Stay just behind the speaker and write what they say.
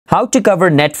How to cover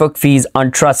network fees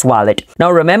on Trust Wallet. Now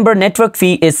remember, network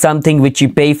fee is something which you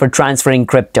pay for transferring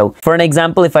crypto. For an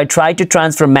example, if I try to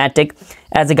transfer Matic,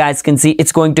 as you guys can see,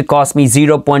 it's going to cost me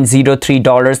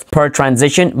 $0.03 per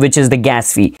transaction, which is the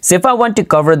gas fee. So if I want to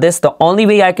cover this, the only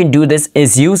way I can do this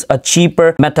is use a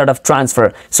cheaper method of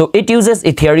transfer. So it uses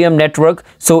Ethereum network,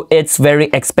 so it's very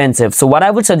expensive. So what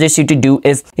I would suggest you to do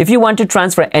is, if you want to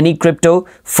transfer any crypto,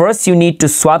 first you need to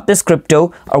swap this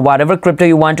crypto or whatever crypto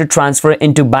you want to transfer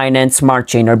into Binance Smart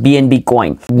Chain or BNB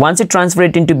coin. Once you transfer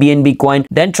it into BNB coin,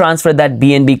 then transfer that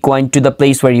BNB coin to the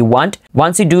place where you want.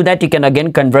 Once you do that, you can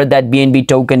again convert that BNB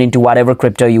token into whatever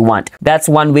crypto you want. That's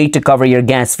one way to cover your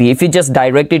gas fee. If you just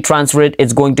directly transfer it,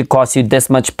 it's going to cost you this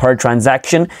much per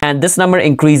transaction, and this number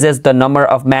increases the number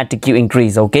of Matic you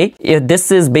increase. Okay, if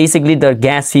this is basically the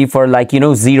gas fee for, like,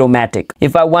 0 Matic.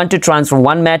 If I want to transfer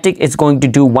 1 Matic, it's going to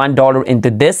do $1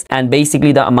 into this, and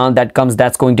basically the amount that comes,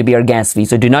 that's going to be our gas fee.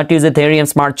 So do not use Ethereum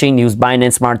Smart Chain, use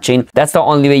Binance Smart Chain. That's the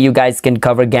only way you guys can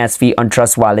cover gas fee on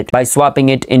Trust Wallet, by swapping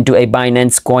it into a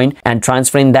Binance coin and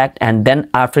transferring that, and then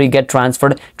after you get transfer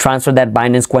that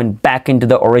Binance coin back into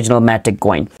the original Matic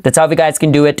coin. That's how you guys can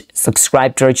do it.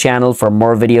 Subscribe to our channel for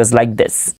more videos like this.